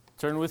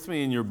Turn with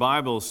me in your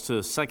Bibles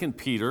to 2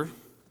 Peter.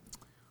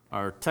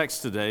 Our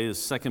text today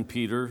is 2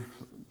 Peter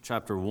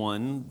chapter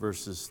 1,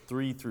 verses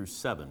 3 through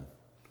 7.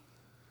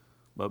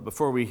 But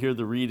before we hear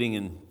the reading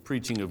and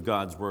preaching of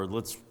God's Word,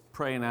 let's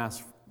pray and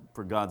ask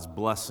for God's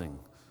blessing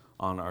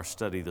on our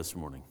study this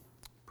morning.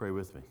 Pray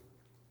with me.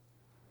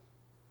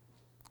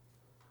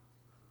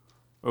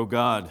 O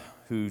God,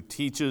 who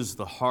teaches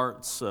the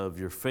hearts of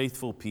your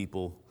faithful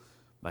people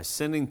by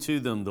sending to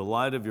them the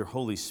light of your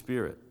Holy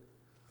Spirit,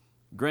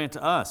 grant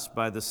us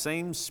by the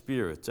same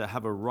Spirit to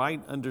have a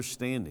right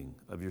understanding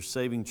of your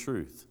saving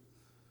truth.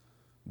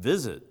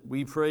 Visit,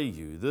 we pray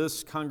you,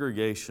 this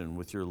congregation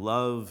with your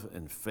love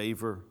and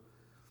favor.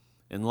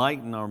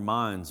 Enlighten our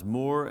minds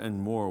more and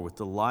more with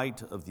the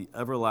light of the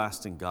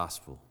everlasting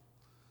gospel.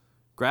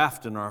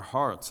 Graft in our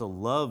hearts a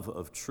love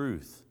of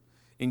truth.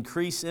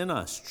 Increase in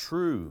us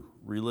true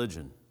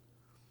religion.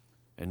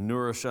 And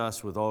nourish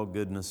us with all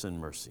goodness and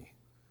mercy.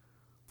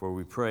 For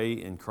we pray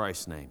in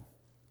Christ's name.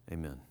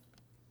 Amen.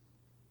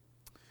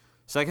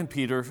 2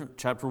 Peter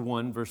chapter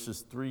 1,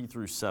 verses 3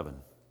 through 7.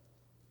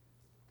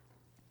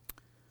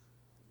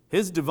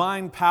 His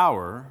divine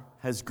power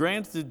has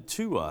granted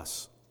to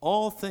us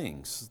all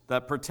things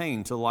that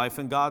pertain to life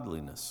and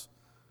godliness,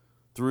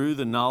 through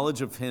the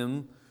knowledge of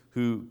him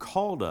who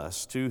called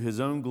us to his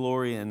own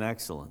glory and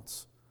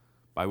excellence,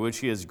 by which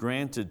he has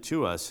granted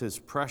to us his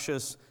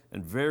precious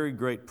and very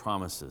great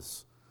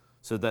promises,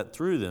 so that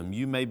through them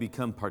you may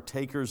become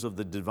partakers of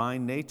the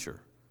divine nature,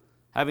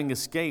 having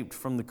escaped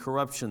from the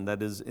corruption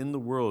that is in the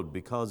world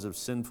because of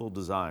sinful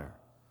desire.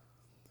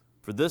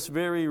 For this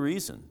very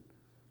reason,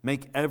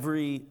 make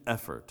every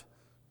effort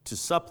to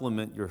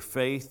supplement your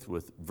faith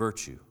with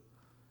virtue,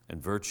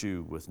 and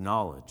virtue with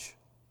knowledge,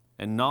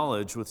 and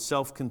knowledge with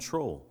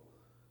self-control,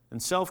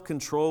 and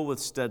self-control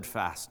with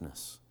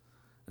steadfastness,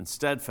 and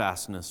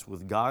steadfastness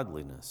with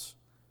godliness,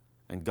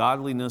 and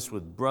godliness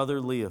with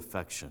brotherly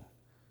affection,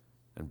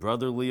 and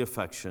brotherly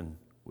affection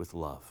with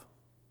love.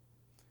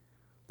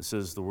 This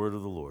is the word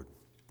of the Lord.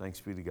 Thanks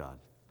be to God.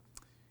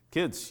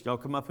 Kids, y'all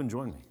come up and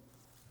join me.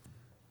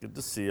 Good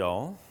to see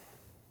y'all.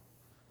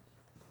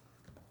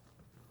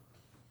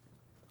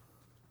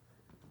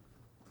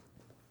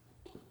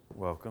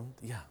 Welcome.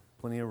 Yeah,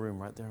 plenty of room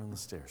right there on the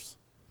stairs.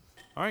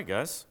 All right,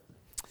 guys.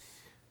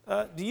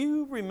 Do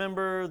you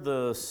remember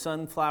the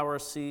sunflower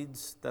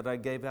seeds that I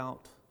gave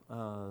out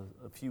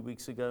a few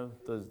weeks ago?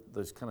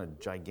 Those kind of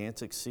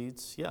gigantic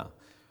seeds? Yeah.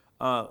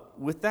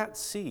 With that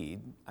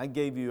seed, I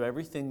gave you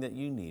everything that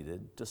you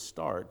needed to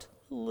start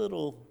a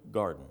little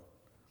garden.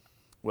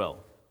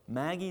 Well,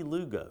 Maggie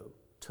Lugo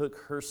took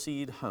her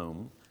seed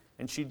home,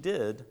 and she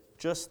did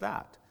just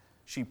that.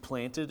 She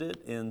planted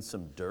it in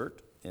some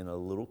dirt in a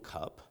little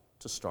cup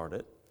to start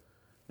it,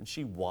 and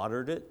she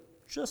watered it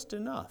just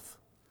enough.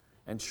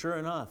 And sure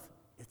enough,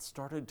 it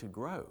started to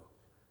grow.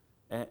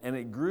 And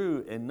it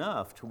grew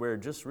enough to where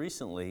just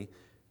recently,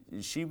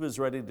 she was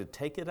ready to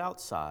take it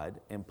outside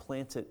and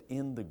plant it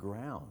in the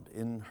ground,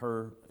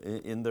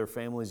 in their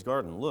family's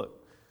garden.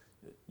 Look,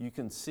 you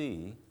can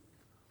see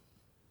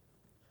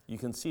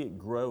it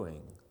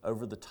growing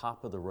over the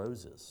top of the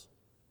roses.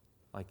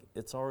 Like,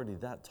 it's already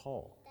that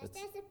tall. That's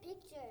just a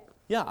picture.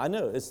 Yeah, I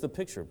know, it's the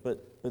picture,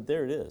 but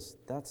there it is.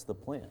 That's the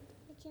plant.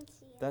 I can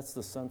see it. That's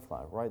the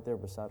sunflower right there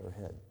beside her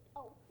head.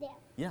 Oh, there.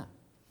 Yeah.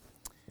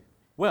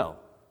 Well,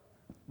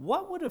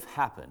 what would have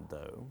happened,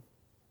 though,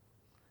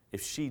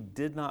 if she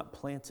did not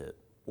plant it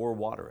or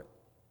water it?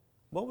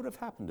 What would have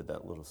happened to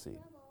that little seed?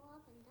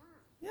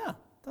 Yeah,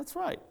 that's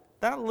right.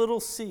 That little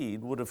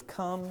seed would have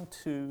come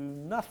to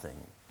nothing.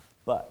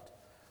 But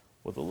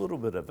with a little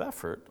bit of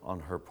effort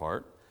on her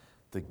part,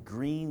 the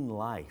green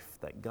life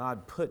that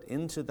God put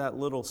into that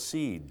little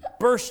seed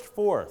burst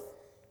forth,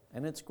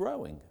 and it's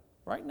growing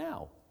right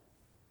now.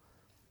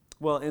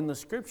 Well, in the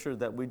scripture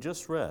that we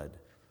just read,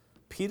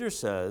 Peter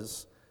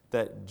says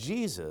that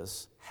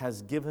Jesus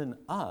has given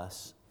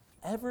us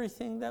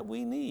everything that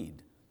we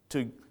need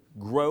to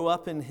grow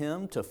up in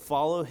him, to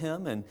follow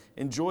him, and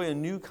enjoy a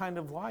new kind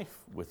of life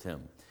with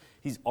him.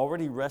 He's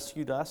already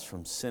rescued us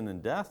from sin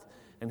and death,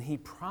 and he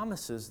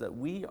promises that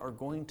we are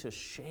going to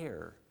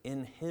share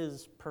in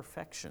his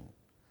perfection.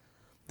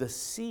 The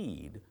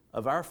seed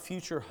of our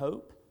future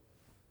hope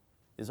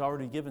is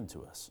already given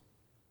to us.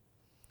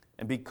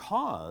 And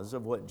because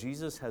of what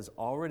Jesus has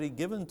already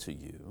given to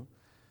you,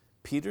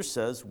 Peter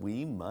says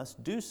we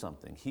must do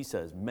something. He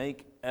says,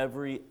 make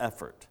every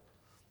effort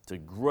to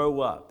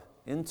grow up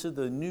into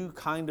the new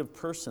kind of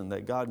person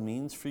that God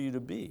means for you to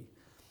be.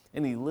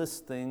 And he lists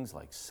things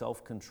like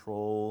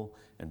self-control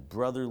and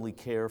brotherly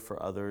care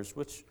for others,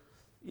 which,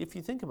 if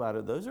you think about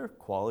it, those are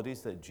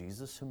qualities that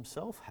Jesus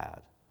himself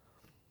had.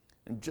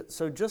 And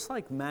so just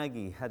like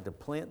Maggie had to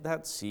plant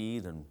that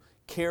seed and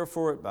care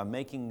for it by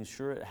making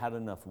sure it had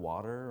enough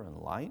water and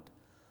light,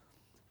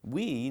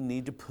 we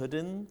need to put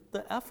in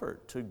the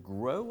effort to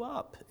grow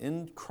up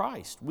in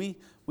Christ. We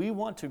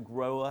want to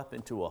grow up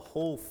into a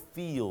whole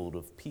field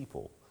of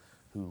people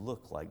who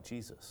look like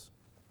Jesus.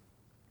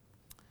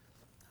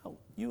 Now,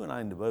 you and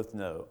I both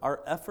know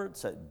our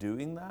efforts at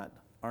doing that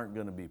aren't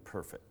going to be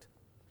perfect.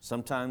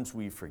 Sometimes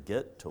we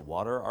forget to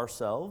water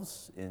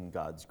ourselves in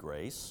God's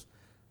grace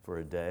for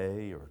a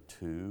day or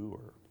two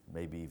or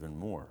maybe even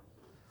more.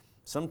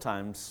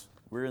 Sometimes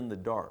we're in the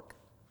dark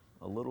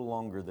a little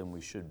longer than we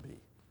should be.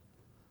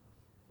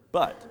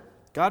 But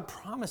God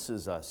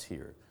promises us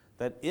here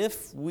that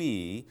if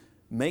we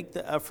make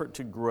the effort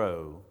to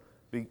grow,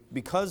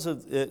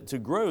 to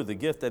grow the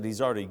gift that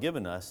He's already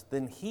given us,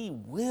 then He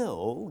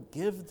will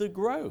give the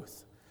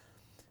growth.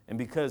 And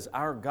because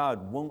our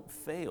God won't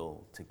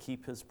fail to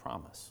keep His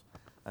promise,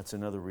 that's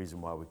another reason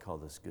why we call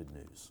this good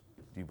news.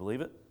 Do you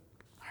believe it?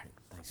 All right,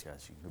 thanks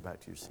guys. You can go back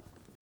to your seat.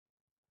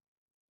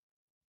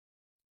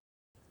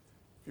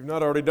 If you've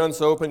not already done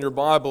so, open your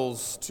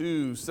Bibles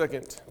to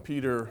 2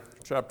 Peter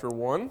chapter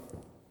 1.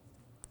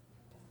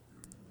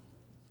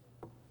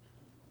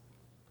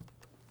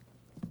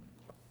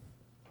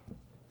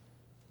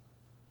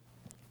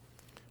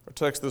 Our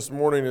text this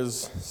morning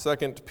is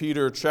 2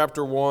 Peter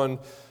chapter 1,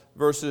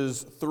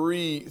 verses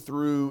 3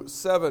 through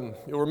 7.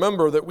 You'll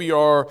remember that we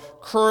are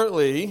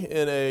currently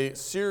in a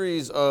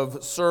series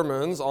of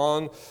sermons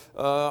on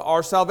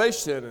our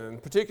salvation,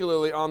 and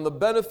particularly on the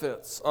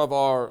benefits of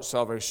our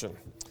salvation.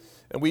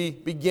 And we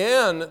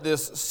began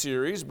this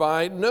series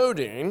by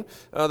noting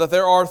that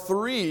there are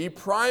three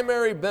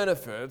primary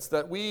benefits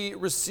that we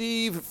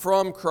receive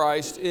from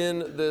Christ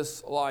in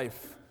this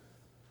life.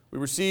 We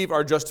receive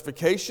our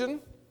justification,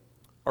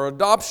 our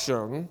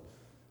adoption,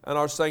 and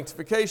our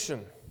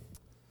sanctification.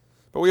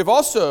 But we have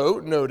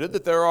also noted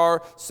that there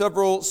are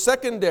several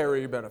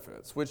secondary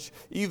benefits which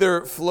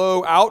either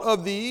flow out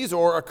of these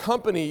or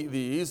accompany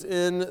these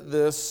in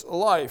this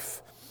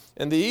life.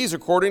 And these,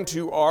 according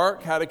to our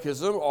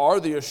catechism, are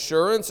the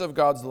assurance of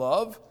God's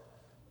love,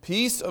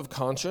 peace of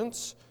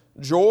conscience,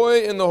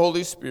 joy in the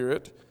Holy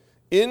Spirit,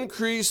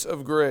 increase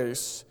of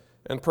grace,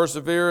 and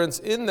perseverance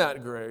in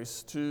that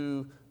grace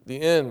to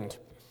the end.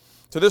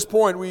 To this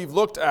point, we've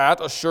looked at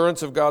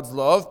assurance of God's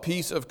love,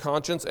 peace of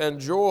conscience, and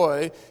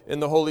joy in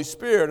the Holy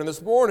Spirit. And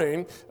this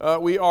morning,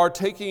 we are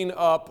taking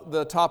up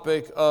the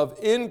topic of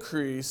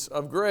increase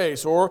of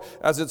grace, or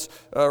as it's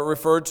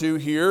referred to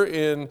here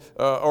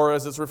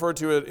as it's referred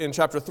to in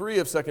chapter 3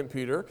 of 2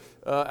 Peter,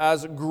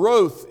 as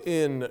growth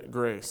in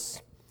grace.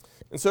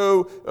 And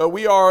so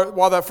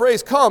while that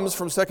phrase comes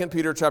from 2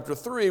 Peter chapter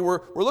 3,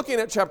 we're looking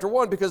at chapter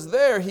 1 because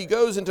there he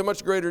goes into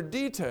much greater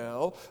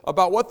detail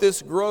about what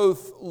this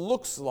growth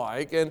looks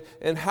like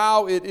and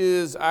how it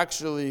is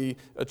actually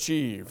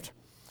achieved.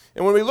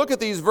 And when we look at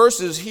these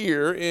verses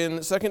here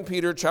in 2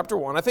 Peter chapter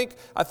 1, I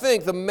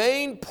think the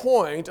main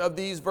point of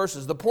these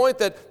verses, the point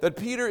that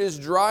Peter is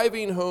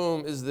driving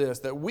home is this,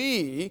 that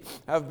we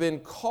have been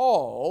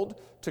called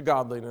to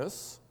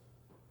godliness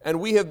and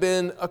we have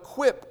been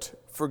equipped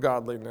for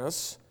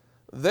godliness.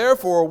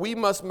 Therefore, we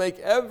must make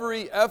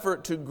every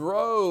effort to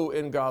grow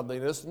in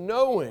godliness,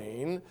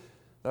 knowing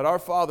that our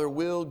Father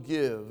will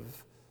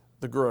give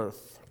the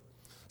growth.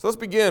 So let's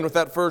begin with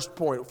that first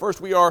point.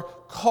 First, we are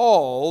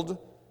called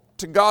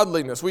to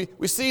godliness. We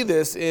see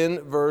this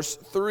in verse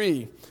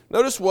 3.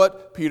 Notice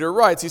what Peter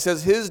writes. He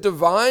says, His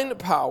divine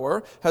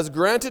power has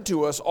granted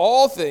to us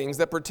all things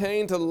that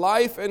pertain to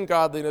life and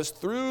godliness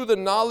through the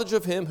knowledge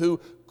of Him who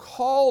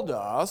called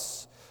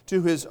us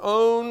to His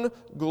own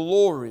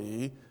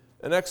glory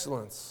and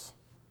excellence.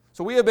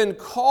 So we have been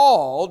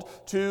called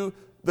to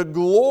the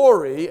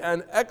glory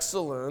and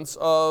excellence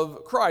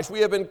of Christ. We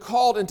have been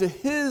called into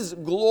His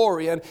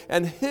glory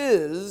and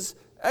His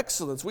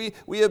excellence.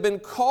 We have been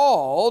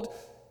called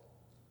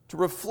to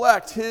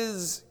reflect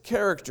His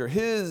character,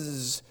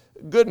 His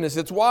goodness.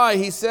 It's why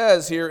he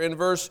says here in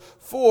verse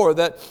 4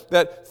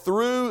 that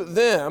through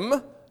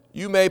them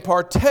you may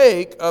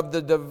partake of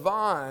the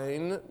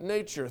divine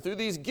nature. Through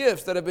these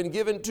gifts that have been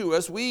given to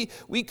us, we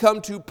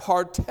come to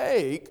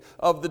partake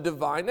of the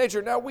divine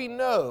nature. Now we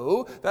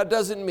know that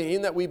doesn't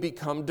mean that we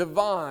become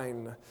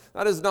divine.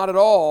 That is not at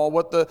all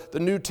what the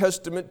New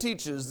Testament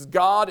teaches.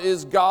 God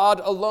is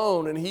God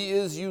alone, and He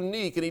is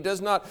unique, and He does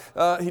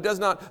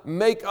not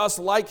make us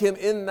like Him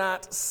in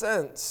that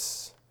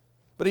sense.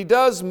 But He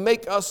does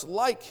make us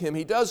like Him.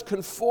 He does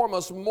conform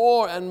us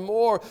more and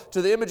more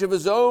to the image of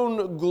His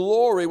own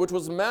glory, which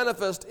was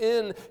manifest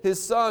in His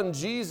Son,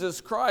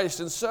 Jesus Christ.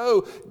 And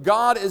so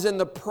God is in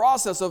the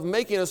process of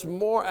making us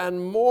more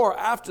and more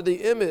after the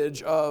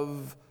image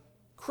of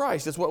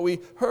Christ. It's what we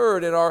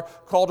heard in our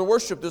call to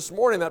worship this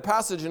morning, that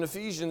passage in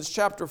Ephesians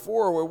chapter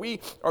 4, where we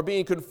are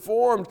being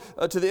conformed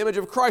to the image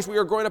of Christ. We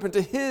are growing up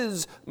into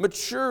His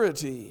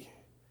maturity.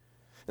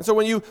 And so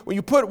when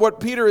you put what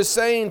Peter is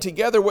saying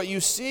together, what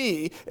you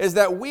see is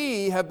that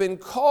we have been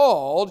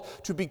called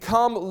to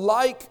become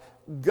like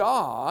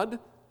God,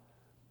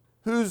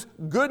 whose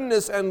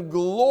goodness and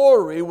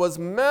glory was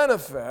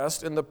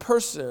manifest in the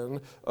person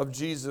of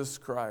Jesus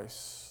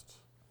Christ.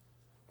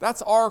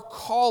 That's our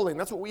calling.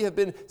 That's what we have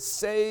been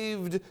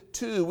saved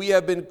to. We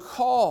have been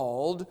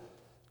called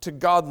to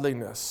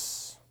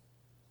godliness.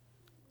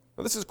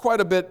 Now, this is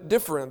quite a bit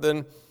different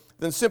than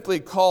simply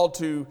called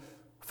to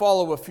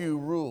follow a few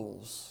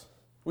rules.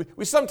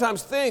 We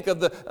sometimes think of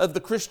the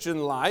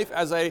Christian life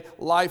as a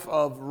life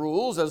of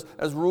rules,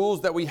 as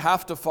rules that we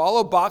have to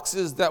follow,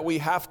 boxes that we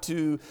have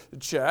to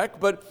check.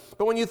 But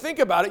when you think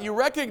about it, you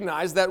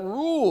recognize that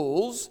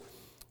rules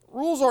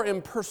are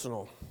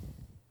impersonal.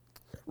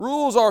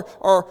 Rules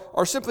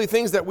are simply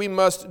things that we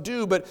must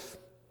do, but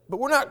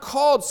we're not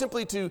called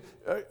simply to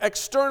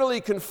externally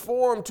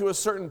conform to a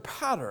certain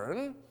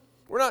pattern.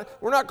 We're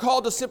not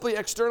called to simply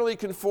externally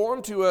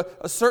conform to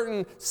a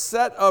certain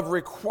set of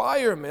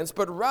requirements,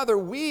 but rather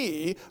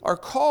we are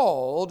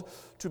called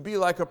to be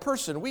like a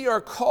person. We are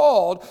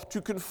called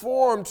to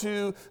conform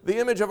to the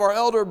image of our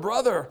elder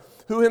brother,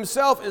 who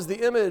himself is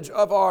the image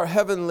of our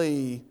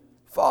heavenly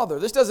Father.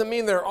 This doesn't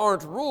mean there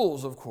aren't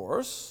rules, of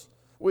course.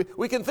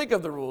 We can think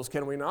of the rules,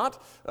 can we not?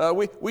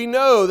 We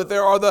know that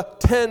there are the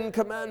 10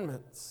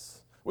 Commandments.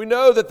 We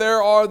know that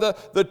there are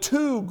the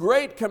 2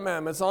 great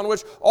commandments on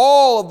which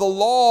all of the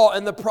law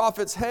and the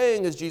prophets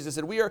hang, as Jesus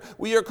said. We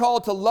are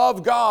called to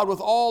love God with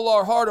all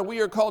our heart, and we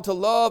are called to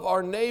love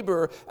our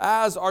neighbor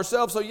as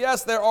ourselves. So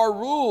yes, there are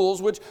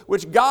rules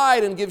which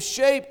guide and give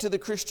shape to the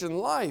Christian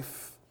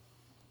life.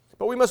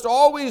 But we must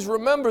always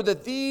remember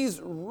that these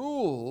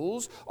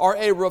rules are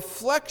a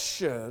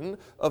reflection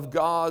of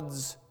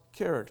God's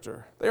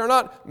character. They are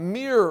not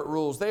mere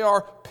rules. They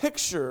are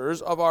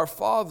pictures of our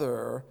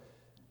Father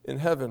in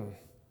heaven.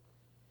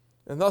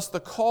 And thus the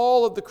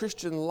call of the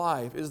Christian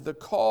life is the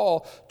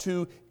call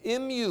to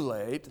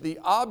emulate the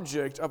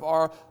object of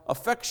our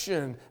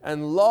affection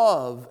and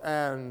love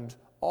and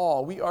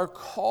awe. We are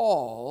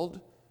called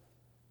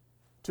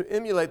to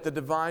emulate the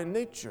divine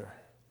nature.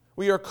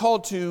 We are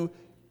called to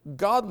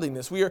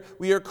godliness. We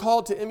are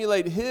called to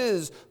emulate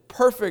His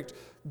perfect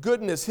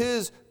goodness,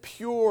 His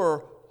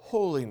pure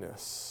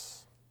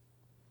holiness.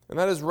 And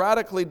that is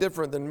radically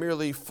different than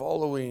merely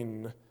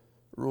following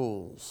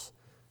rules.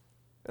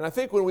 And I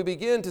think when we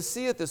begin to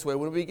see it this way,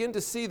 when we begin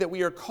to see that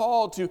we are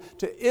called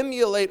to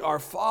emulate our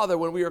Father,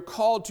 when we are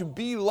called to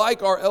be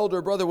like our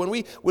elder brother, when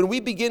we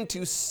begin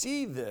to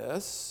see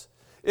this,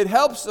 it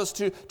helps us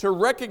to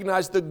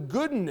recognize the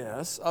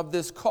goodness of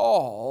this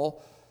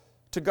call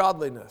to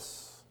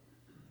godliness.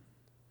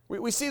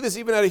 We see this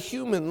even at a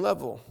human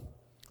level.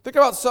 Think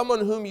about someone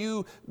whom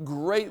you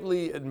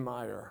greatly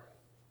admire.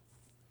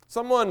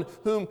 Someone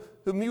whom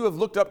you have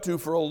looked up to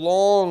for a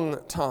long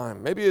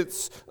time. Maybe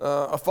it's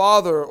a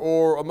father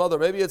or a mother.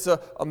 Maybe it's a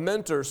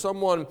mentor,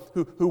 someone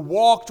who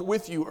walked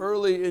with you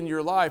early in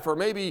your life, or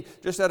maybe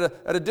just at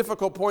a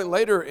difficult point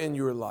later in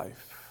your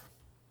life.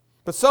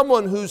 But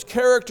someone whose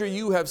character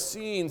you have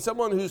seen,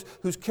 someone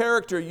whose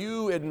character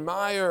you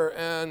admire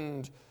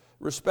and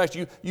respect.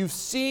 You've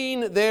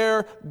seen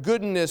their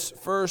goodness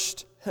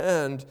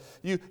firsthand.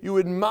 You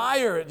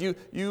admire it.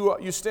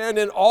 You stand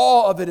in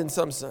awe of it in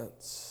some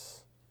sense.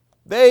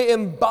 They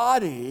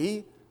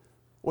embody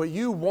what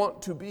you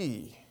want to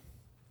be.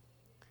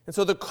 And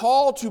so the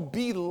call to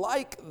be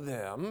like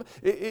them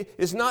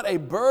is not a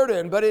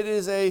burden, but it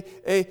is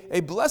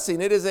a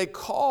blessing. It is a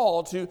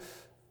call to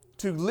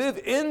live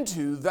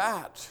into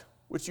that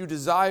which you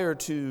desire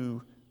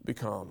to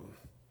become.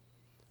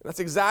 And that's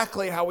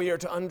exactly how we are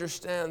to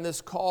understand this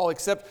call,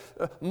 except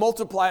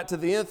multiply it to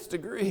the nth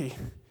degree.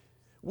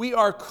 We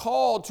are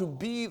called to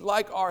be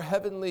like our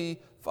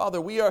heavenly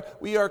Father. We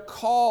are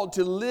called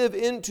to live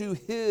into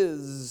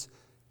His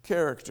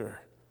character.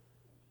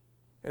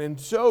 And in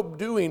so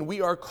doing,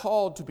 we are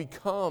called to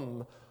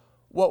become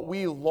what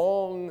we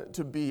long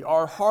to be.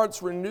 Our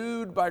hearts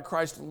renewed by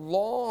Christ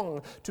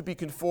long to be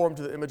conformed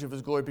to the image of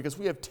His glory, because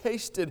we have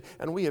tasted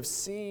and we have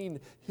seen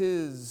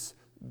His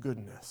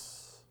goodness.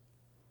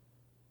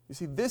 You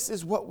see, this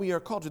is what we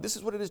are called to. This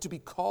is what it is to be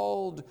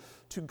called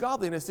to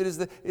godliness. It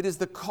is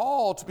the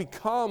call to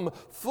become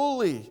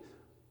fully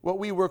what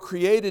we were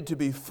created to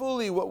be,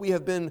 fully what we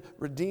have been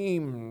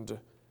redeemed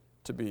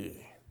to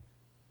be.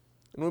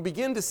 And when we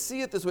begin to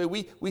see it this way,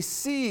 we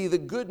see the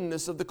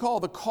goodness of the call.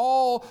 The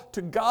call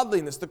to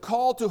godliness, the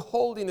call to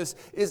holiness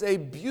is a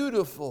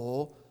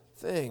beautiful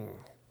thing.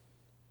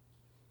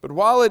 But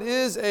while it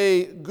is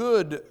a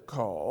good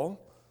call,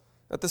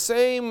 at the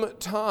same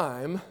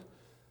time,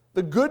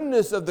 the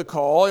goodness of the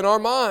call in our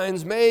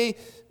minds may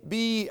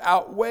be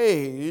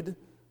outweighed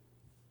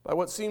by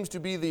what seems to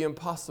be the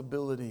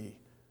impossibility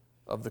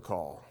of the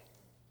call.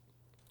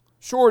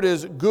 Sure, it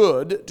is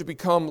good to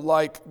become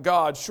like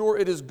God. Sure,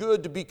 it is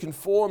good to be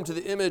conformed to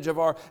the image of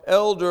our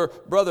elder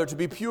brother, to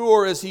be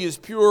pure as he is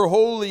pure,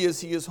 holy as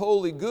he is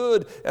holy,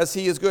 good as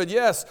he is good.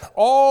 Yes,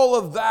 all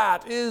of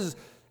that is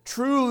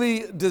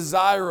truly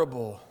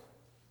desirable.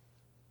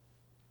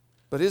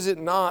 But is it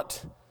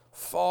not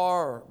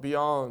far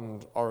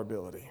beyond our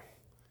ability?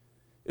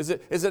 Is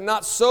it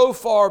not so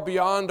far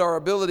beyond our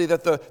ability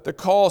that the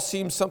call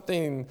seems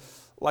something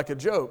like a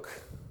joke?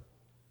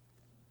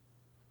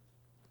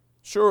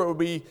 Sure, it would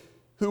be,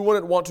 who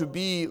wouldn't want to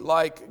be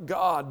like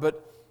God?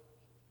 But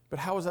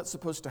how is that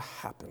supposed to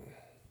happen?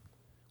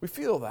 We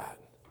feel that.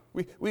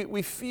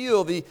 We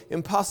feel the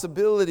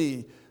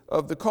impossibility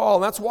of the call.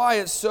 And that's why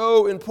it's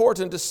so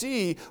important to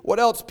see what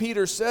else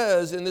Peter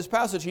says in this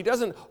passage. He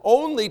doesn't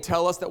only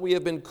tell us that we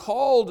have been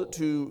called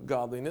to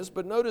godliness,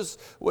 but notice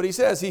what he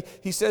says.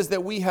 He says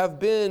that we have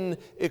been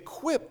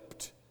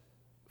equipped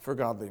for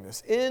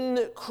godliness.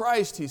 In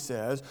Christ, he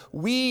says,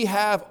 we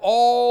have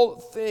all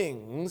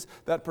things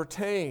that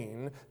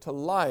pertain to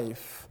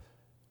life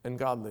and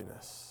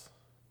godliness.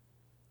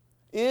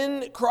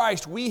 In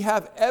Christ, we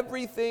have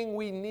everything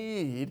we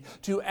need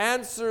to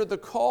answer the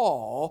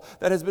call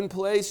that has been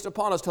placed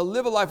upon us, to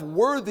live a life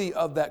worthy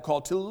of that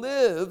call, to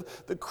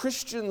live the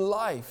Christian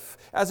life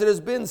as it has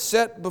been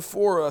set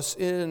before us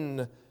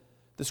in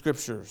the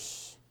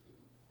Scriptures.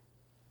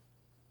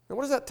 And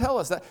what does that tell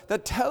us?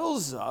 That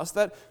tells us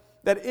that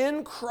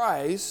in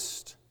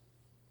Christ,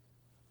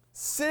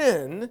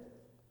 sin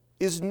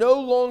is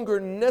no longer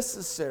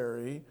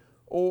necessary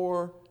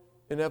or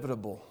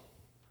inevitable.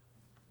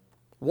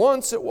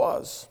 Once it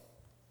was.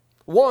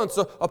 Once,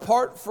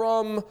 apart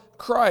from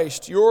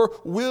Christ, your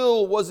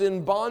will was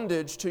in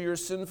bondage to your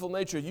sinful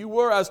nature. You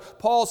were, as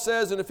Paul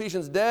says in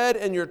Ephesians, dead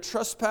in your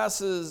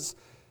trespasses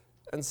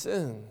and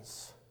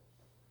sins.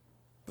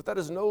 But that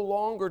is no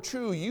longer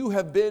true. You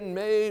have been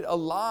made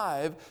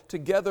alive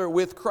together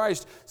with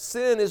Christ.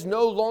 Sin is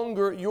no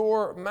longer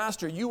your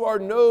master. You are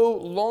no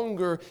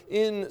longer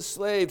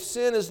enslaved.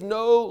 Sin is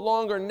no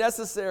longer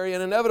necessary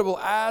and inevitable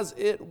as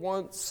it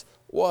once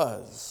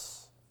was.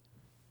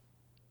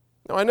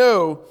 Now, I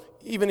know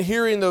even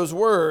hearing those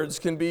words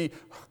can be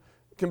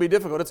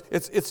difficult.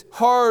 It's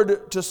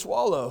hard to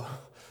swallow,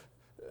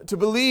 to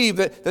believe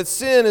that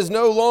sin is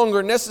no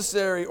longer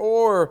necessary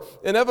or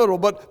inevitable.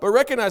 But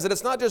recognize that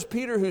it's not just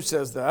Peter who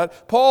says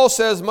that. Paul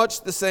says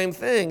much the same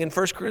thing in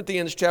 1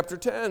 Corinthians chapter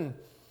 10.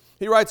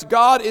 He writes,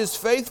 God is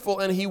faithful,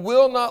 and He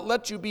will not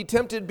let you be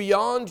tempted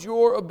beyond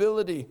your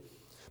ability.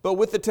 But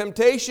with the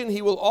temptation,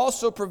 He will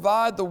also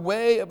provide the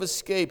way of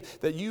escape,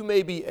 that you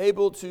may be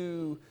able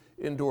to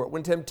endure it.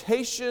 When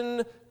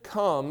temptation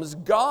comes,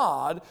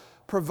 God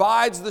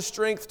provides the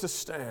strength to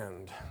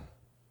stand.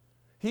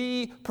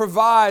 He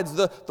provides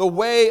the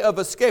way of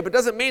escape. It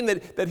doesn't mean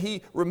that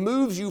He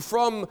removes you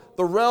from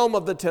the realm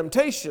of the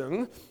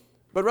temptation,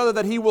 but rather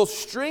that He will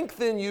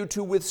strengthen you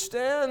to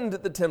withstand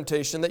the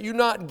temptation, that you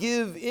not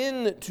give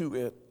in to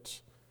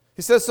it.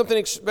 He says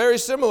something very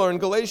similar in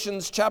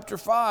Galatians chapter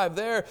 5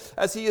 there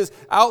as he is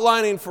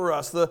outlining for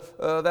us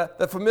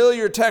that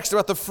familiar text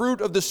about the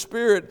fruit of the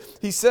Spirit.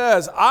 He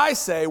says, I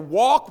say,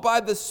 walk by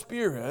the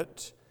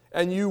Spirit,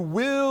 and you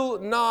will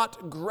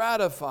not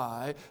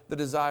gratify the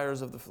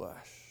desires of the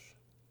flesh.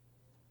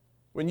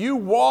 When you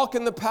walk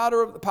in the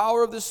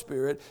power of the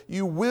Spirit,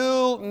 you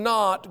will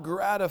not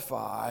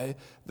gratify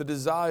the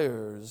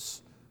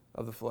desires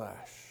of the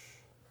flesh.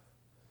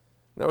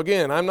 Now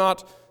again, I'm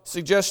not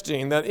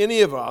suggesting that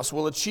any of us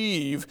will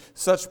achieve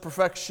such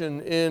perfection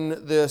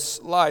in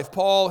this life.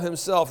 Paul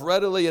himself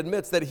readily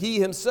admits that he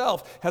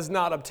himself has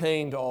not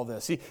obtained all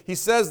this. He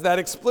says that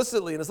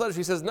explicitly in his letters.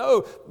 He says,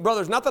 no,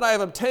 brothers, not that I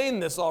have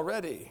obtained this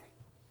already.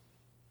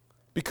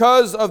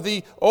 Because of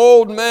the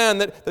old man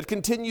that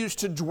continues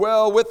to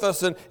dwell with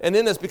us and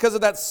in us, because of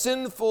that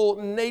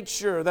sinful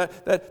nature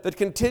that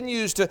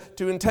continues to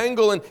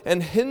entangle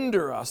and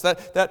hinder us,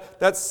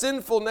 that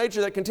sinful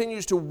nature that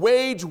continues to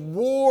wage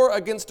war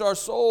against our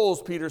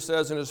souls, Peter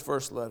says in his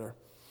first letter.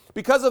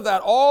 Because of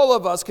that, all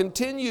of us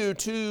continue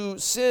to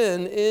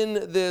sin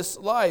in this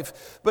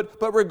life.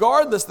 But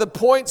regardless, the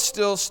point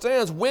still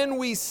stands. When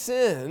we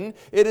sin,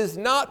 it is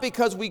not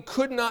because we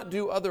could not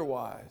do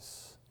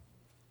otherwise.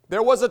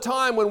 There was a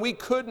time when we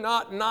could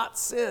not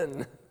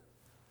sin.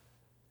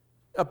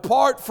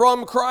 Apart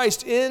from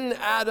Christ in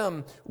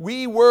Adam,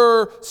 we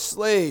were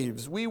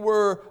slaves. We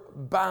were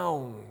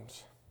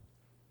bound.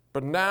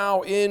 But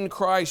now in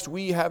Christ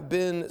we have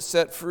been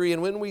set free.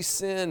 And when we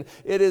sin,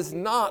 it is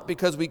not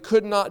because we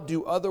could not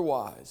do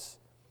otherwise,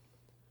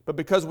 but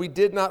because we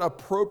did not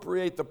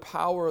appropriate the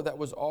power that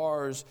was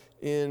ours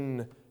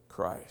in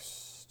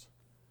Christ.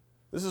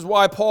 This is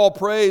why Paul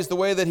prays the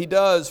way that he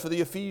does for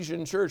the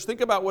Ephesian church. Think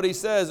about what he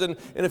says in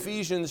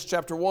Ephesians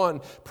chapter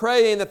 1,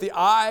 praying that the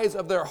eyes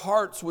of their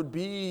hearts would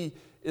be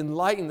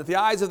enlightened, that the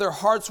eyes of their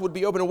hearts would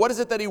be open. And what is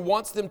it that he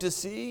wants them to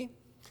see?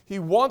 He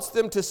wants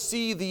them to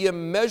see the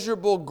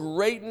immeasurable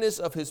greatness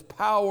of His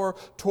power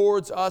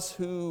towards us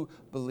who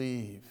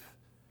believe.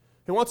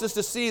 He wants us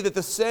to see that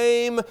the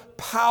same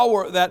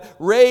power that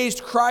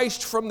raised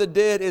Christ from the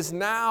dead is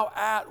now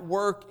at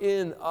work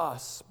in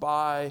us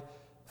by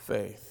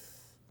faith.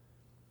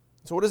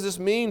 So what does this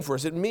mean for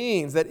us? It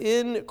means that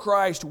in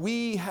Christ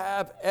we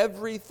have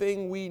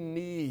everything we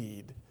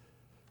need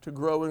to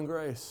grow in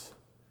grace.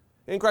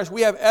 In Christ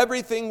we have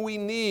everything we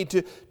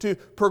need to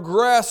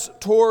progress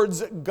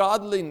towards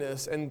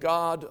godliness and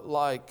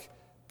God-like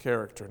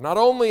character. Not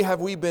only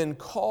have we been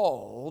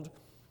called,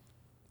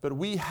 but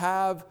we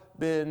have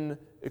been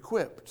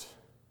equipped.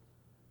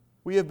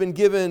 We have been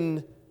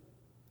given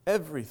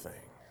everything.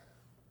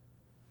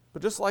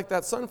 But just like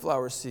that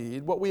sunflower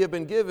seed, what we have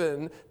been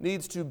given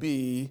needs to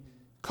be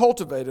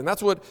cultivate. And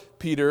that's what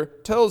Peter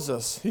tells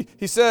us.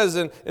 He says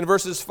in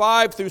verses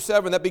 5 through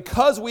 7 that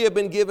because we have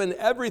been given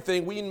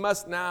everything, we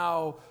must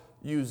now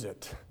use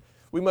it.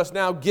 We must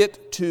now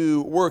get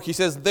to work. He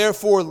says,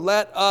 therefore,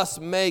 let us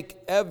make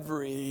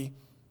every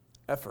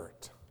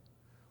effort.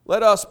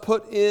 Let us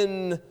put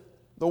in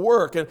the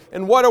work.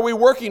 And what are we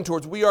working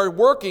towards? We are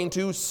working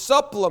to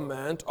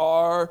supplement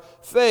our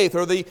faith.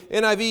 Or the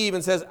NIV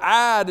even says,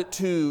 add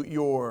to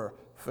your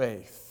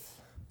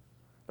faith.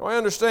 Now, I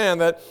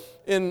understand that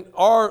in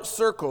our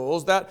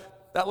circles, that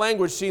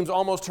language seems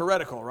almost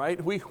heretical,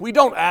 right? We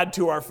don't add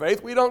to our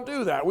faith. We don't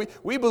do that.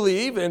 We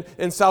believe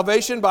in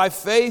salvation by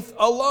faith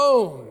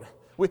alone.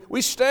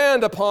 We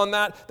stand upon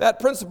that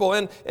principle.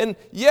 And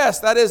yes,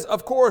 that is,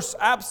 of course,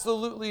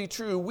 absolutely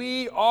true.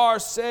 We are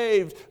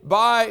saved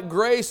by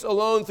grace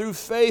alone, through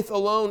faith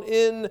alone,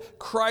 in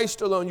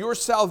Christ alone. Your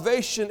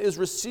salvation is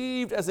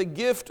received as a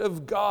gift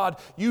of God.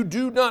 You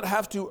do not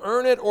have to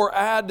earn it or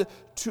add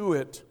to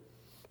it.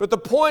 But the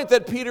point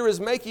that Peter is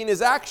making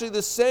is actually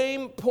the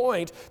same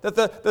point that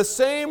the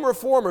same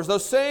reformers,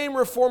 those same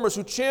reformers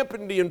who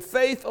championed in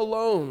faith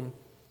alone,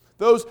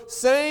 those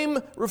same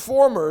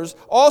reformers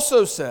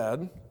also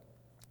said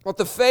that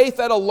the faith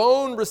that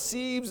alone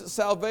receives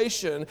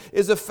salvation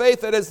is a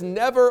faith that is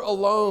never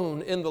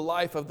alone in the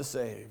life of the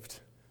saved.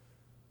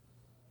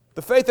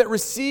 The faith that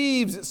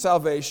receives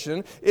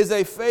salvation is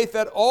a faith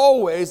that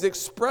always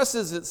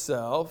expresses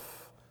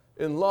itself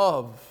in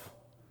love.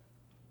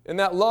 And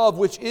that love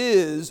which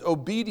is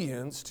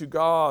obedience to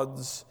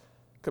God's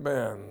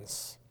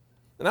commands.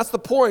 And that's the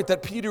point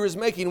that Peter is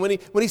making. When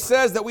he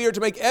says that we are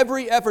to make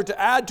every effort to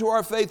add to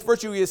our faith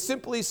virtue, he is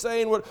simply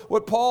saying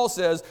what Paul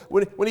says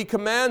when he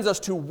commands us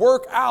to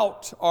work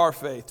out our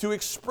faith, to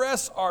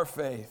express our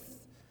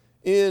faith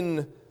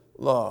in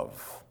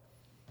love.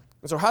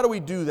 And so how do we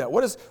do that?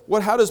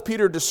 How does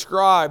Peter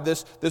describe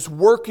this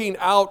working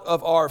out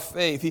of our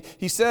faith?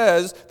 He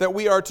says that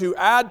we are to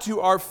add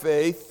to our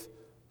faith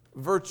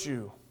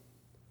virtue.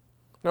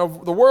 Now,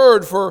 the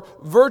word for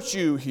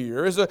virtue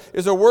here is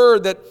a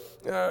word that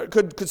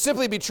could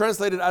simply be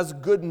translated as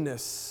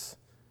goodness.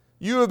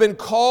 You have been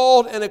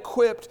called and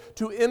equipped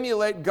to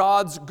emulate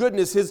God's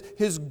goodness,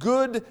 His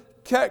good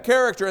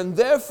character. And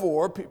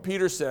therefore,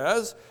 Peter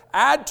says,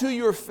 add to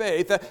your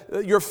faith,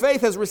 that your faith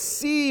has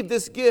received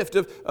this gift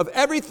of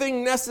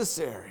everything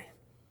necessary.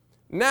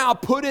 Now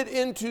put it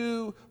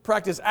into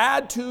practice.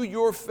 Add to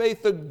your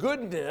faith the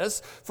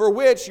goodness for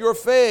which your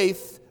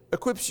faith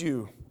equips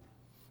you.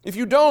 If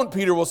you don't,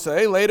 Peter will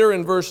say later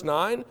in verse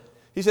 9,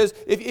 he says,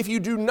 if you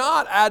do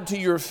not add to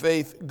your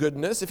faith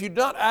goodness, if you do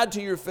not add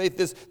to your faith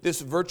this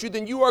virtue,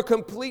 then you are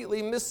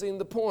completely missing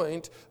the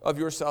point of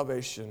your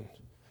salvation.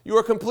 You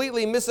are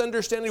completely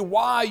misunderstanding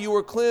why you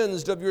were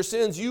cleansed of your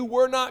sins. You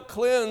were not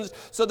cleansed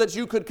so that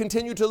you could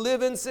continue to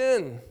live in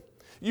sin.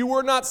 You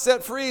were not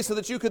set free so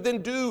that you could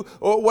then do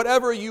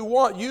whatever you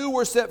want. You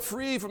were set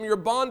free from your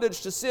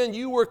bondage to sin.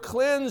 You were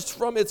cleansed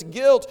from its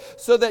guilt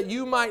so that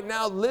you might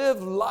now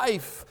live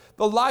life,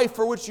 the life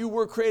for which you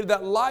were created,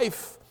 that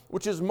life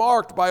which is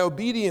marked by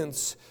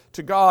obedience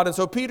to God. And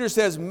so Peter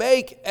says,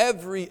 make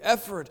every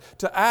effort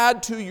to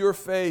add to your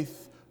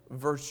faith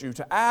virtue,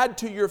 to add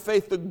to your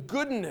faith the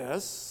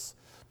goodness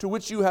to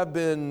which you have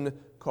been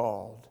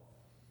called.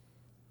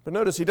 But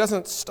notice he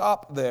doesn't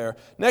stop there.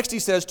 Next he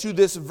says, to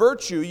this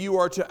virtue you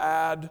are to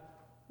add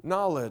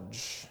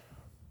knowledge.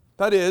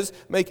 That is,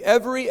 make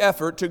every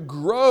effort to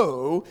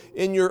grow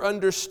in your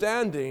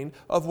understanding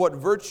of what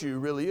virtue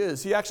really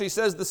is. He actually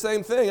says the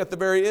same thing at the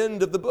very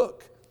end of the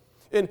book.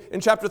 In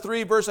chapter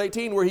 3, verse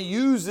 18, where he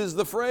uses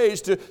the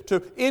phrase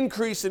to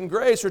increase in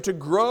grace or to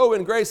grow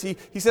in grace,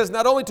 he says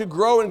not only to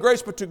grow in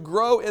grace, but to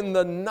grow in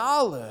the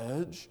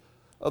knowledge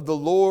of the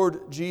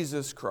Lord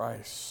Jesus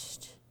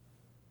Christ.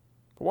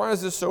 Why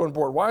is this so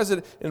important? Why is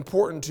it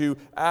important to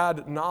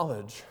add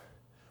knowledge?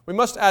 We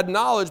must add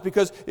knowledge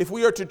because if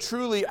we are to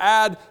truly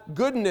add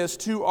goodness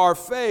to our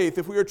faith,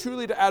 if we are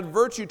truly to add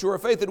virtue to our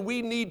faith, then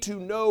we need to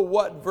know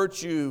what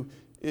virtue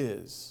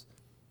is.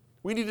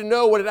 We need to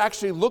know what it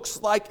actually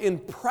looks like in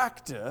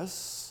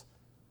practice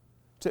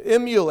to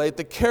emulate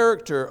the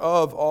character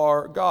of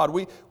our God.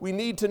 We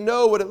need to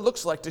know what it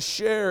looks like to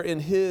share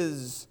in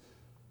His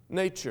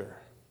nature.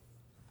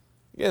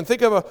 Again,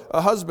 think of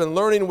a husband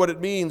learning what it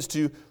means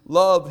to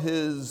love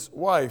his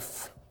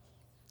wife.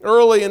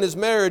 Early in his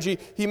marriage,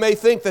 he may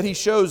think that he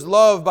shows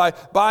love by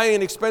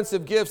buying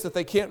expensive gifts that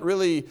they can't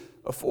really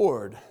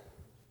afford.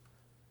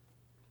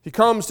 He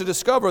comes to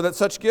discover that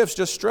such gifts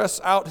just stress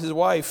out his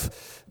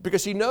wife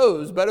because she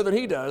knows better than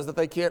he does that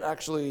they can't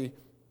actually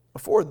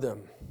afford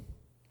them.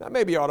 That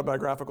may be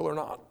autobiographical or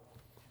not.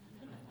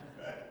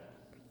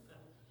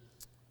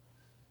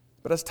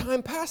 But as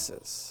time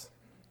passes,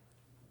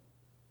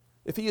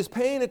 if he is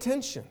paying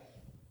attention,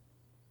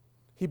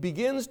 he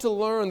begins to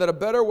learn that a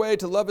better way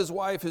to love his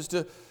wife is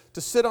to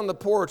sit on the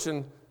porch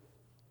and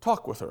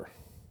talk with her,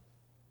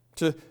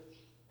 to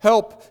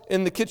help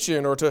in the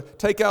kitchen or to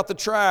take out the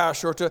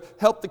trash or to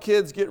help the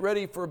kids get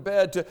ready for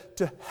bed,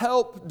 to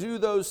help do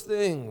those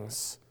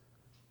things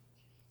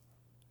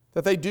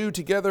that they do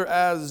together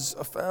as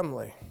a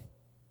family.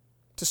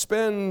 to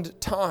spend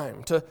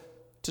time, to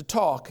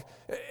talk.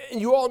 And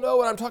you all know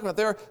what I'm talking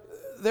about.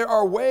 There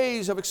are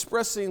ways of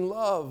expressing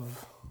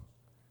love,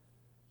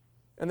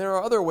 and there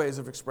are other ways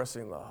of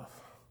expressing love.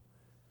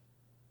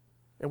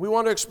 And we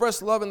want to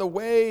express love in the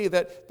way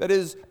that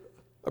is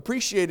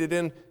appreciated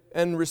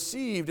and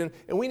received. And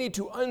we need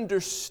to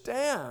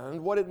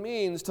understand what it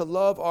means to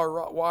love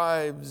our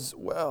wives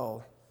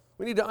well.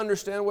 We need to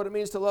understand what it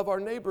means to love our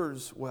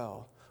neighbors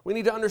well. We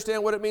need to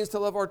understand what it means to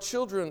love our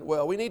children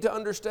well. We need to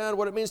understand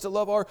what it means to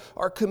love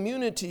our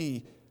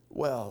community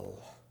well.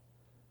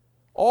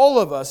 All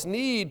of us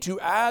need to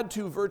add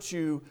to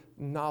virtue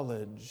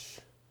knowledge.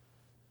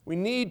 We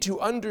need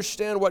to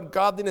understand what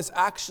godliness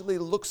actually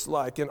looks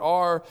like in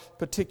our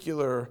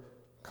particular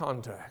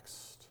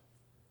context.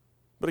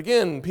 But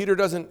again, Peter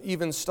doesn't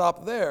even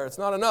stop there. It's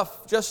not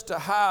enough just to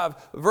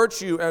have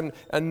virtue and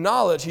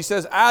knowledge. He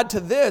says, add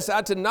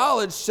to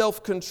knowledge,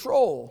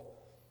 self-control.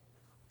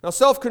 Now,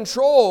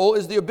 self-control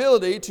is the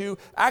ability to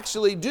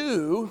actually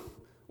do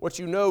what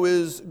you know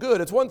is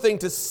good. It's one thing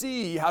to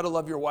see how to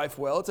love your wife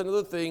well. It's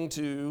another thing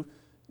to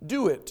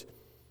do it.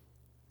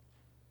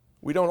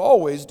 We don't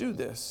always do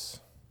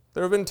this.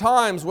 There have been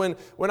times when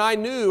I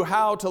knew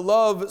how to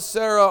love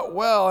Sarah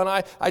well,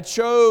 and I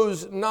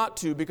chose not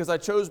to because I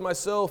chose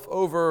myself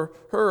over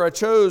her. I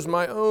chose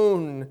my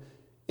own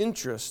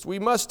interest. We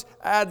must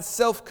add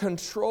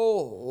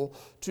self-control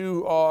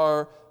to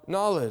our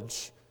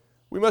knowledge.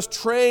 We must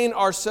train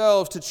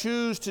ourselves to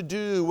choose to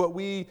do what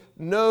we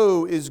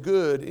know is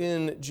good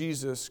in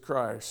Jesus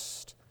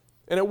Christ.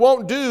 And it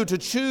won't do to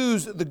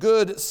choose the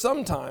good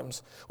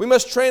sometimes. We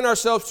must train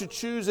ourselves to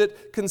choose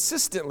it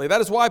consistently.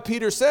 That is why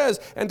Peter says,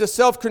 and to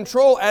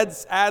self-control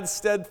adds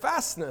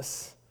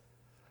steadfastness.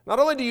 Not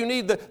only do you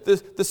need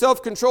the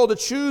self-control to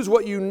choose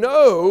what you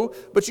know,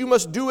 but you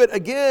must do it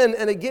again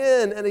and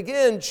again and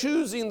again.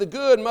 Choosing the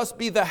good must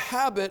be the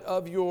habit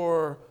of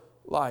your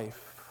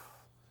life.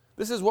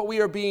 This is what we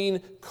are being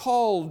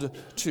called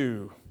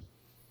to.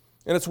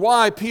 And it's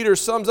why Peter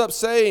sums up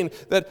saying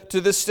that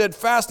to this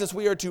steadfastness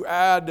we are to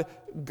add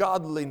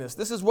godliness.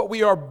 This is what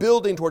we are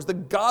building towards, the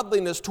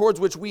godliness towards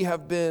which we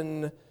have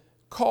been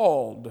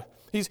called.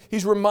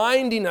 He's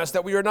reminding us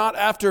that we are not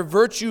after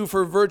virtue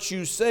for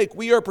virtue's sake.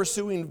 We are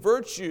pursuing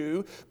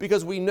virtue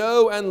because we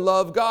know and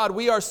love God.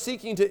 We are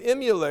seeking to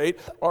emulate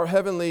our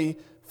Heavenly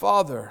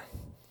Father.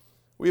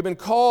 We have been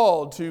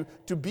called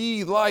to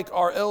be like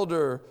our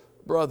elder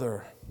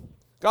brother.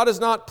 God is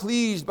not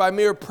pleased by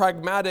mere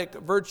pragmatic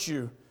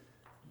virtue,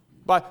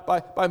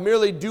 by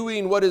merely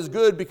doing what is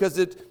good because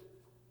it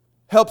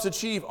helps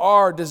achieve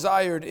our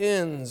desired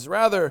ends.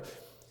 Rather,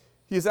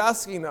 He is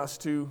asking us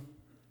to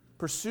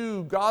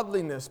pursue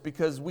godliness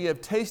because we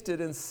have tasted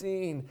and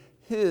seen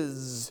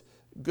His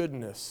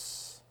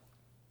goodness.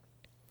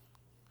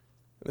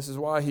 This is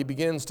why He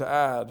begins to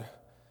add,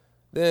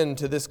 then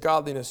to this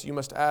godliness you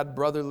must add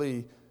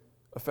brotherly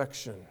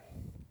affection.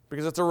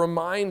 Because it's a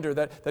reminder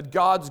that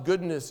God's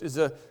goodness is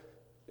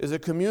a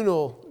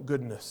communal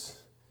goodness.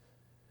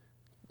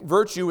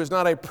 Virtue is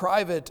not a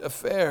private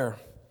affair.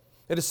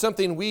 It is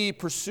something we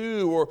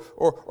pursue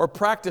or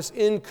practice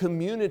in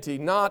community,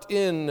 not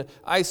in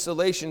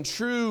isolation.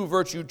 True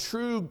virtue,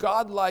 true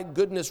godlike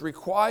goodness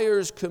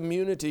requires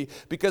community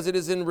because it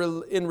is in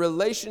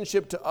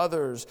relationship to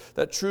others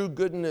that true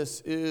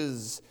goodness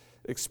is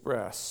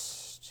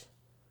expressed.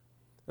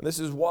 And this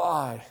is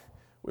why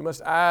we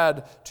must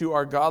add to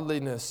our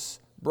godliness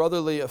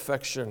brotherly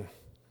affection.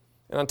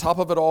 And on top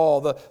of it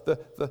all,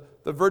 the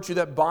virtue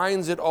that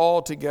binds it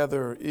all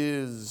together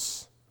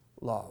is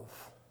love.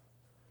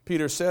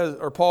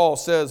 Paul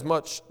says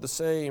much the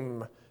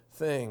same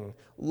thing.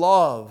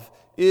 Love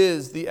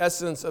is the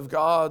essence of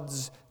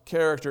God's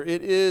character.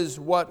 It is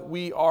what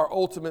we are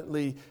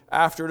ultimately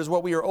after. It is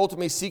what we are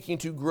ultimately seeking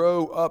to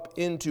grow up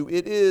into.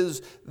 It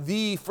is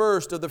the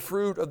first of the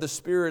fruit of the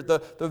Spirit,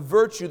 the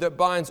virtue that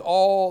binds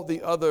all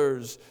the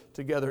others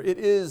together. It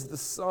is the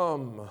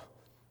sum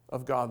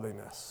of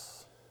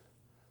godliness.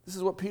 This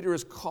is what Peter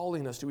is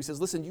calling us to. He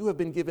says, listen, you have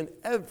been given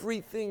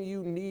everything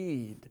you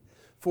need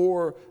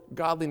for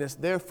godliness.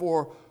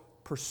 Therefore,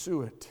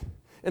 pursue it.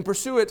 And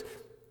pursue it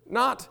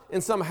not in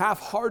some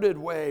half-hearted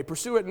way.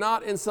 Pursue it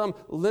not in some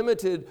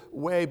limited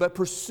way, but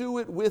pursue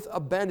it with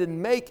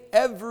abandon. Make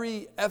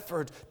every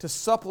effort to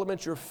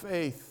supplement your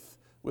faith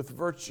with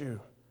virtue,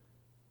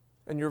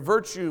 and your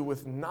virtue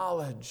with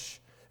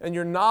knowledge, and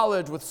your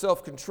knowledge with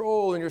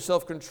self-control, and your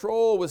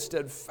self-control with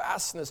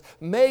steadfastness.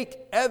 Make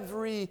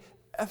every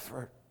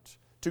effort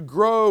to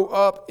grow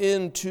up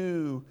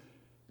into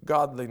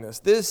godliness.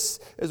 This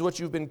is what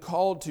you've been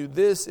called to.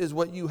 This is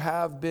what you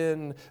have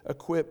been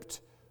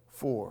equipped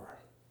for.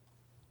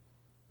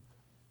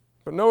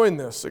 But knowing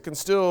this, it can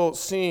still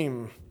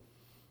seem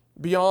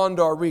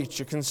beyond our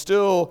reach. It can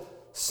still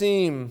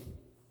seem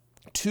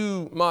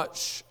too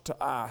much to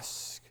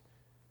ask.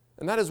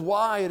 And that is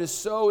why it is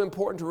so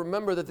important to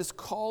remember that this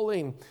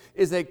calling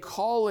is a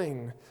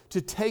calling to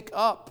take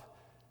up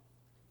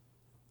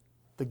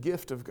the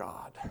gift of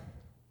God.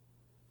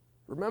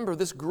 Remember,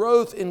 this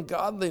growth in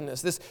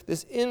godliness,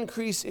 this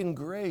increase in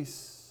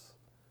grace,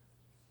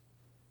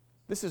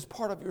 This is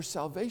part of your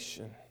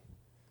salvation.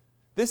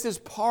 This is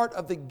part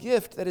of the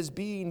gift that is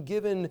being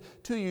given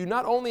to you.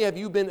 Not only have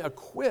you been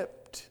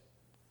equipped,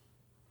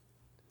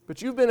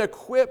 but you've been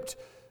equipped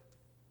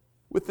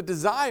with the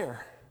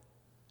desire.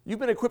 You've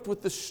been equipped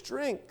with the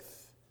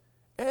strength.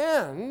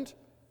 And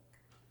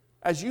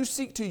as you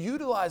seek to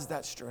utilize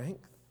that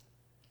strength,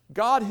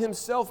 God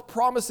Himself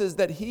promises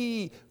that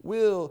He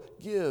will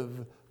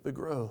give the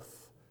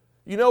growth.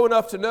 You know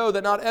enough to know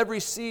that not every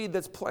seed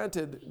that's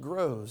planted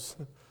grows.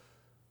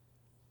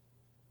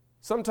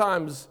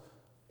 Sometimes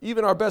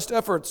even our best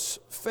efforts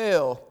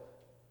fail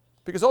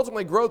because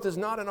ultimately growth is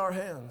not in our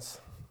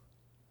hands.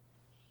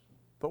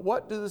 But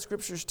what do the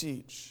Scriptures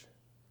teach?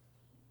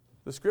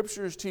 The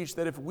Scriptures teach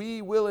that if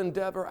we will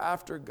endeavor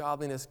after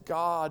godliness,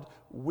 God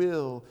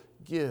will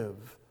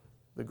give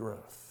the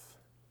growth.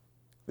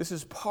 This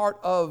is part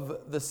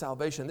of the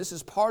salvation. This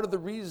is part of the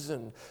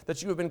reason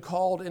that you have been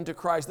called into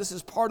Christ. This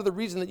is part of the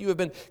reason that you have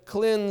been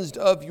cleansed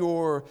of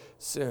your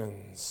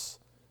sins.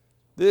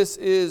 This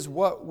is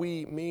what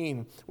we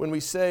mean when we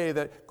say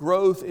that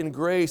growth in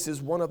grace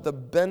is one of the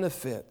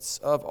benefits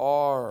of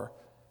our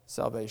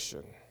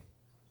salvation.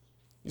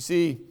 You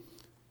see,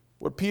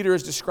 what Peter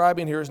is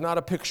describing here is not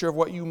a picture of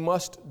what you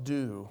must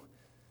do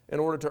in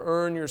order to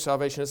earn your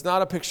salvation. It's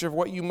not a picture of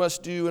what you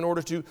must do in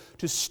order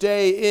to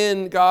stay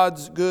in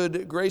God's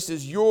good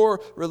graces. Your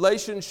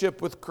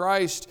relationship with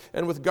Christ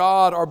and with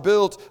God are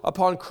built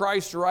upon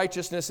Christ's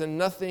righteousness and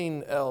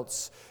nothing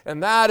else.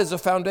 And that is a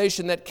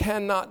foundation that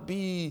cannot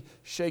be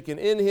shaken.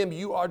 In Him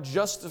you are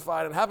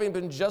justified, and having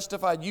been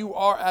justified, you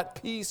are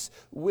at peace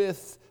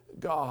with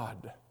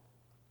God.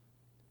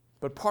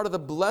 But part of the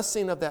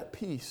blessing of that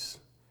peace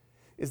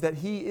is that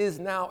He is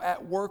now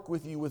at work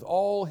with you with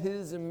all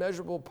His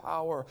immeasurable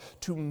power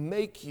to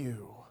make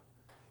you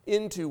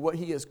into what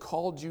He has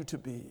called you to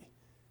be.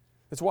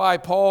 That's why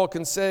Paul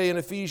can say in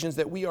Ephesians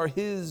that we are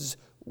His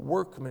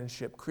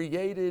workmanship,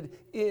 created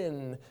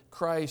in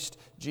Christ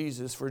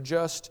Jesus for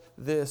just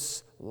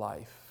this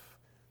life.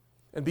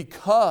 And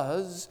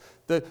because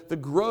the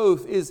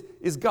growth is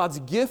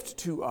God's gift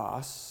to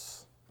us,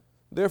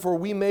 therefore,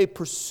 we may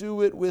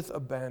pursue it with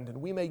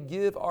abandon. We may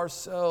give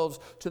ourselves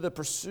to the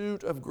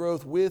pursuit of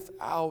growth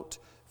without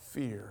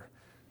fear.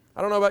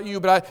 I don't know about you,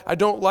 but I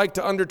don't like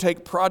to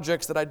undertake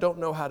projects that I don't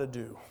know how to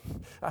do.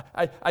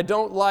 I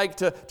don't like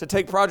to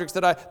take projects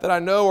that I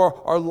know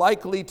are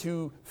likely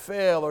to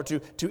fail or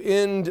to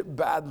end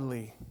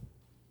badly.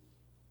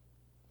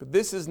 But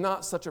this is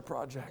not such a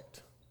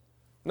project.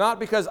 Not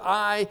because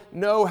I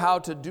know how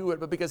to do it,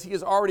 but because He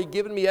has already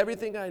given me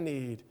everything I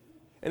need.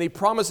 And He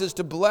promises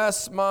to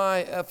bless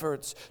my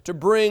efforts, to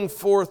bring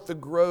forth the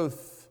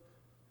growth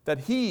that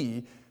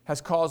He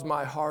has caused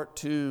my heart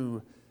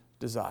to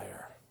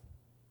desire.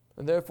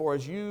 And therefore,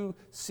 as you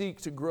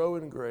seek to grow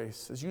in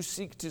grace, as you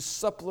seek to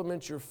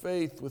supplement your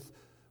faith with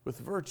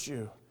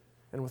virtue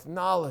and with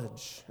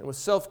knowledge and with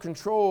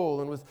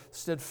self-control and with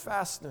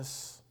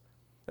steadfastness,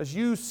 as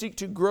you seek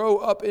to grow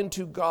up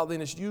into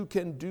godliness, you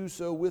can do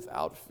so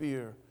without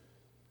fear.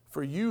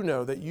 For you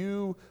know that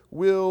you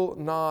will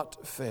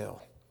not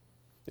fail.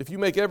 If you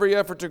make every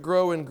effort to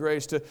grow in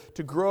grace,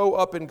 to grow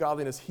up in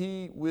godliness,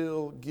 He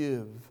will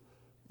give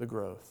the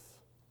growth.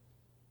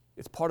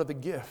 It's part of the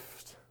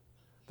gift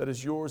that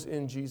is yours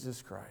in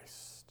Jesus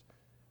Christ.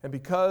 And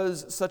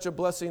because such a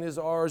blessing is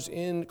ours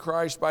in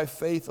Christ by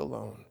faith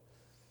alone,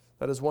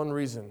 that is one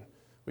reason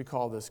we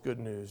call this good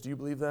news. Do you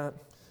believe that?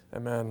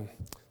 Amen.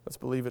 Let's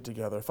believe it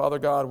together. Father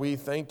God, we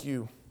thank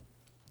You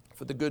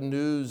for the good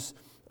news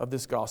of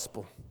this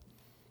gospel.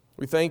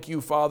 We thank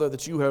You, Father,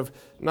 that You have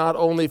not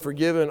only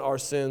forgiven our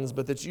sins,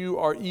 but that You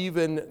are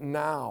even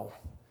now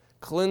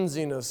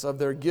cleansing us of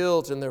their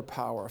guilt and their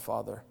power,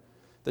 Father.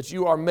 That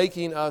You are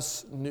making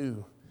us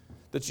new.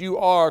 That You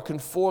are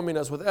conforming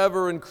us with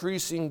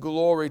ever-increasing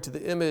glory to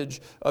the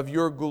image of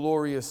Your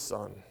glorious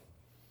Son.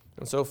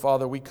 And so,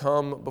 Father, we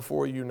come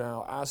before You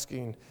now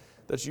asking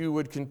that You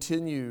would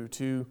continue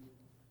to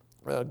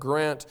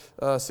grant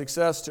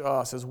success to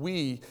us as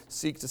we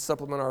seek to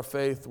supplement our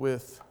faith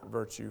with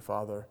virtue,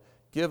 Father.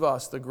 Give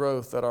us the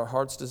growth that our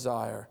hearts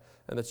desire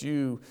and that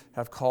You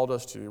have called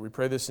us to. We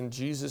pray this in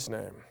Jesus'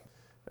 name.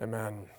 Amen.